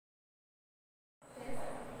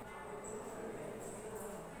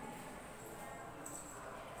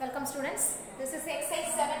Welcome students. This is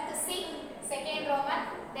exercise 7th C, second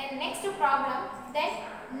Roman. Then next problem. Then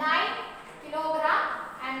 9 kilogram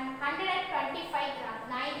and 125 gram.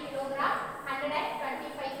 9 kilogram,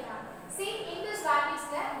 125 gram. See in this values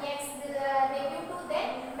yes, they give to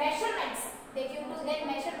then measurements. They give to then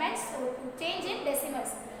measurements to change in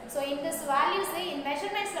decimals. So in this values in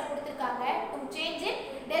measurements la kuduthirukanga to change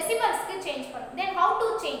in decimals ku change pannu. Then how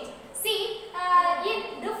to change? See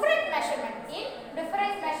in different measurement. In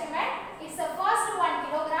different measurement is the first 1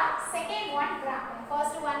 kilogram, second 1 gram.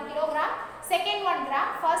 First 1 kilogram, second 1 gram.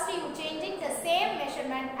 First you changing the same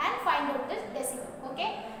measurement and find out the decimal. Okay.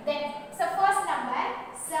 Then so first number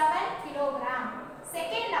 7 kilogram.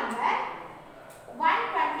 Second number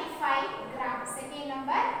 125 gram. Second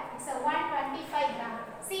number it's a 125 gram.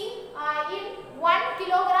 See in 1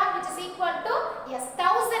 kilogram which is equal to yes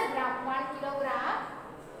 1000 gram.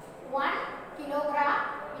 1 kilogram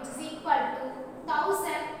which is equal to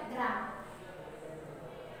 1000 gram.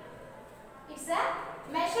 It's a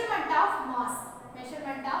measurement of mass.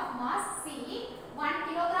 Measurement of mass. See 1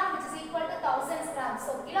 kilogram which is equal to 1000 grams.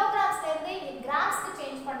 So kilograms in grams to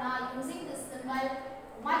change panna using this symbol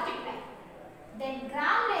multiply. Then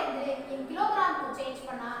gram in kilogram to change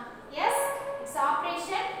panna yes it's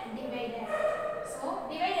operation divided. So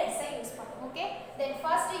divided sign use panna. Okay. Then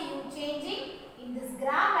first you changing in this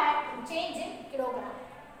gram to change in kilogram.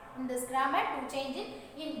 In this gram to change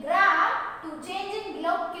in gram to change in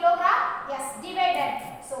kilogram yes divided.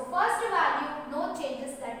 So first value no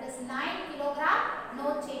changes, that is 9 kilogram no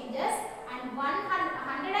changes, and 125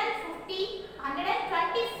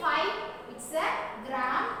 it's a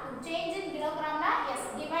gram to change in kilogram yes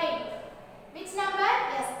divide. Which number?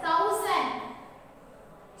 Yes 1000.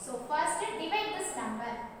 So first divide this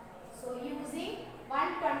number. So using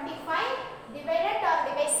 125 divided or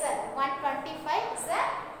divisor. 125 is a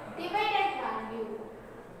divided value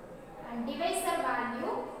and divisor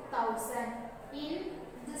value 1000. In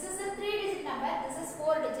this is a 3-digit number, this is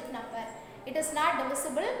 4-digit number. It is not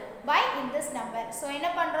divisible by in this number. So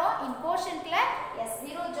enna pandrom in quotient la yes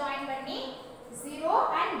 0 join panni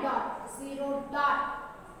 0 and dot 0 dot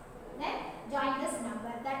then join this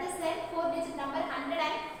number, that is then 4-digit number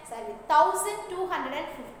 1250.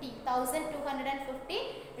 1250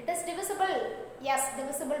 it is divisible yes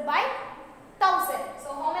divisible by 1000. So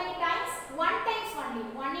how many times? 1 times only.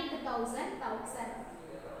 1 into 1000 1000.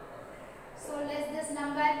 So let's this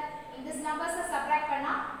number in this numbers subtract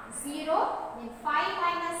panna 0 then 5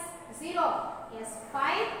 minus 0 yes 5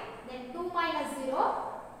 then 2 minus 0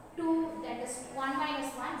 2, that is 1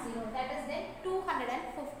 minus 1 0, that is then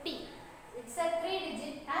 250. It's a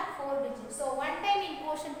 3-digit and 4-digit. So one time in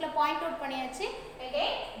quotient la point out paniyachi.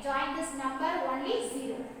 Again join this number only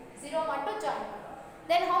 0 mattu join.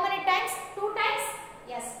 Then how many times? 2 times?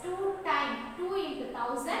 Yes 2 times. 2 into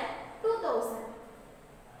 1000 2000.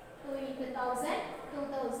 2 into 1000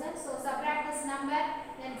 2000. So subtract this number.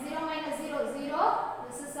 Then 0 minus 0 0.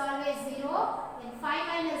 This is always 0. Then 5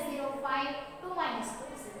 minus 0 5. 2 minus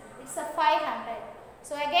 2 0. It's a 500.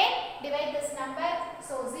 So again divide this number.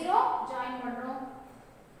 So 0 join panrom.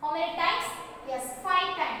 How many times? Yes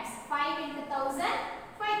 5 times. 5 into 1000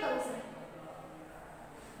 5000.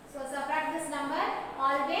 So subtract this number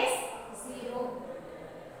always 0.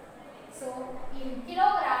 So in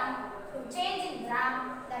kilogram to change in gram,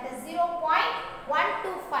 that is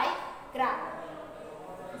 0.125 gram.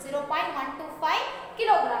 0.125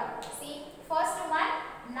 kilogram. See first one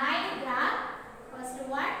 9 gram. First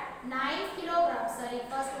one 9 kilogram. Sorry,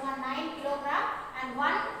 first one 9 kilogram and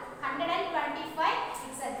 125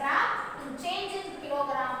 it's a gram. To change in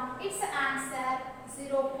kilogram, its answer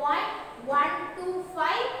 0.125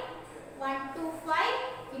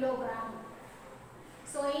 kilogram.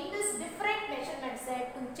 So in this different measurement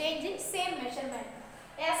set to change in same measurement.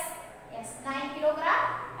 Yes 9 kilogram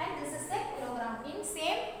and this is a kilogram. In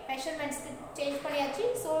same measurements to change paniyachi.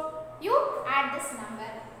 So you add this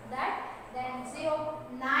number, that then 9.000.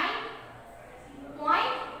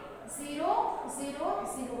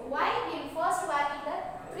 Why in first value the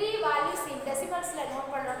 3 values in decimals la note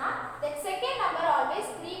pannona, then second number always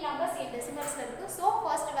 3 numbers in decimals la irukku. So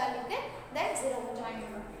first value ku then 0 join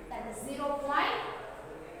pannom, that is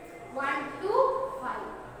 0.125.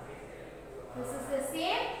 This is the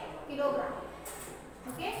same kilogram.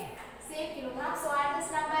 Okay, same kilogram. So add this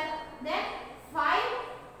number, then 5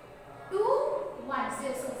 2 1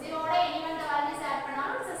 0. So 0 oda anyone the values add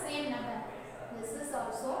pannalum it's the same number. This is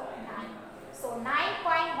also 9. So 9.125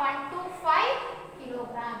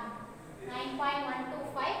 kilogram.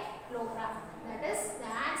 9.125 kilogram. That is the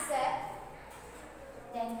answer.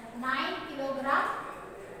 Then 9 kilogram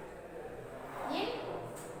in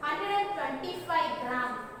 125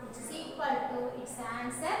 gram, which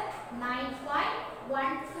 9.125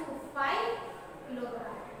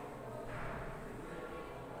 kilogram.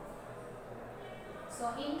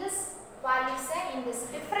 So in this value set, in this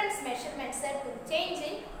difference measurement set, to change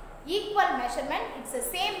in equal measurement, it's the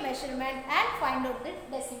same measurement, and find out the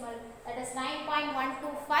decimal, that is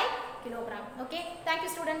 9.125 kilogram. Okay, thank you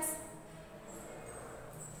students.